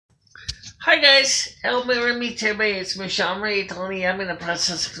Hi guys, MicheleMarieDalene. It's MicheleMarieDalene. I'm in the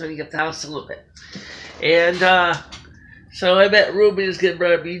process of cleaning up the house a little bit. And so I bet Ruben is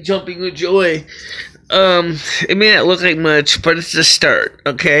gonna be jumping with joy. It may not look like much, but it's a start,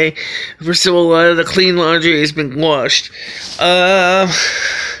 okay? First of all, a lot of the clean laundry has been washed. Yeah,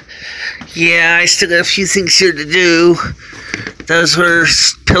 I still got a few things here to do. Those were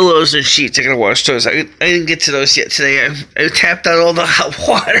pillows and sheets. I gotta wash those. I didn't get to those yet today. I tapped out all the hot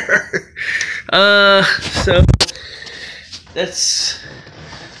water. So that's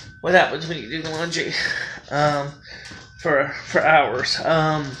what happens when you do the laundry for hours.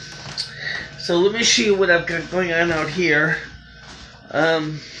 So let me show you what I've got going on out here.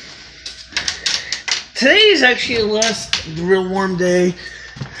 Today is actually the last real warm day,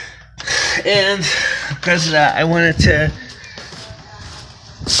 and because of that, I wanted to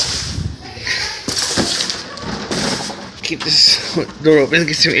keep this door open,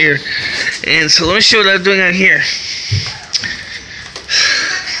 get some air. And so let me show you what I'm doing out here.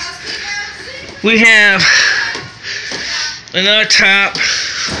 We have another top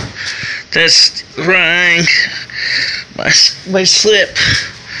that's drying. My slip,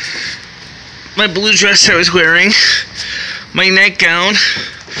 my blue dress I was wearing, my nightgown,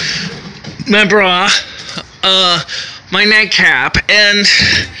 my bra, my nightcap, and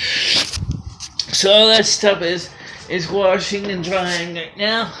so all that stuff is washing and drying right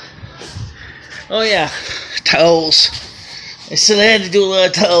now. Oh yeah, towels. I said I had to do a lot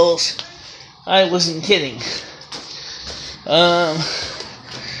of towels. I wasn't kidding.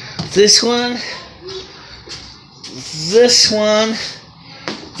 This one,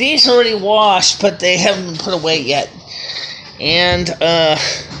 these are already washed, but they haven't been put away yet. And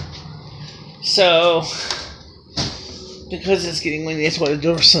so because it's getting windy, that's why the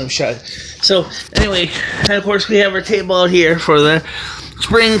door's slim shut. So anyway, and of course we have our table out here for the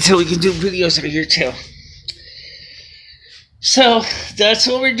spring, so we can do videos out here too. So that's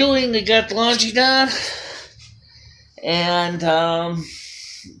what we're doing. We got the laundry done, and the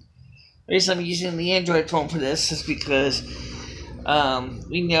reason I'm using the Android phone for this is because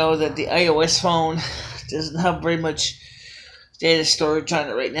we know that the iOS phone doesn't have very much data storage on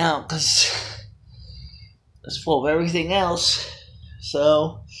it right now because it's full of everything else.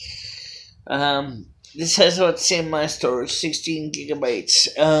 So this has about the same amount of storage, 16 gigabytes.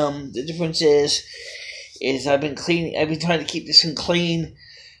 The difference is I've been trying to keep this one clean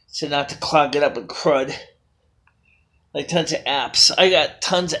so not to clog it up with crud. Like tons of apps. I got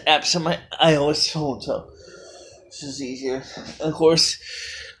tons of apps on my iOS phone, so this is easier. And of course,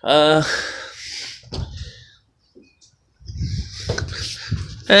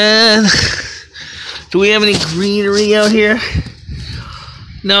 and do we have any greenery out here?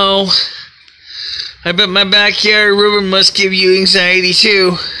 No. I bet my backyard Ruben must give you anxiety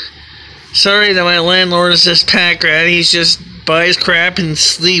too. Sorry that my landlord is this pack rat. He just buys crap and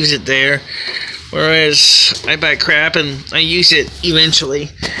leaves it there. Whereas I buy crap and I use it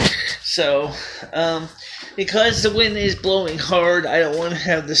eventually. So, because the wind is blowing hard, I don't want to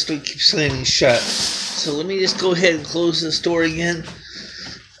have this door keep slamming shut. So let me just go ahead and close this door again.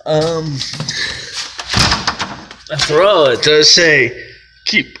 After all, it does say,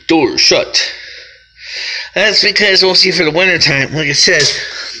 keep doors shut. That's because we'll see for the winter time. Like I said,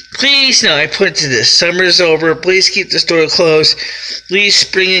 please, no, I put to this. Summer's over. Please keep this door closed. Leave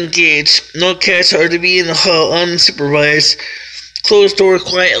spring engaged. No cats are to be in the hall unsupervised. Close door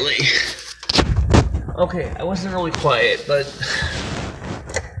quietly. Okay, I wasn't really quiet, but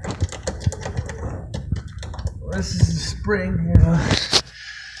this is the spring.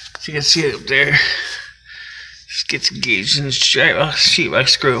 So you can see it up there. Just gets engaged in the sheetrock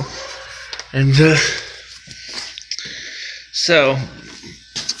screw. And so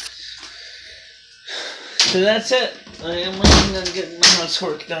that's it. I am working on getting my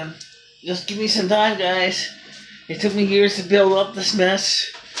housework done. Just give me some time, guys. It took me years to build up this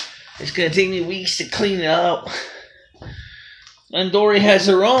mess. It's going to take me weeks to clean it up. And Dory has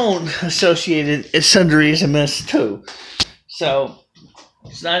her own associated sundries and mess too. So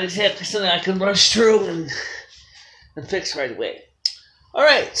it's not exactly something I can rush through and fix right away.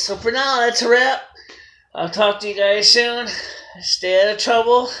 Alright, so for now, that's a wrap. I'll talk to you guys soon. Stay out of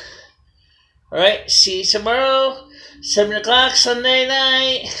trouble. Alright, see you tomorrow, 7 o'clock Sunday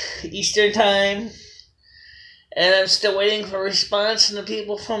night, Eastern time. And I'm still waiting for a response from the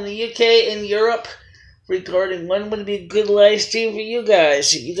people from the UK and Europe regarding when would be a good live stream for you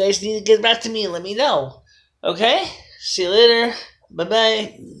guys. You guys need to get back to me and let me know. Okay? See you later.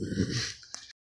 Bye-bye.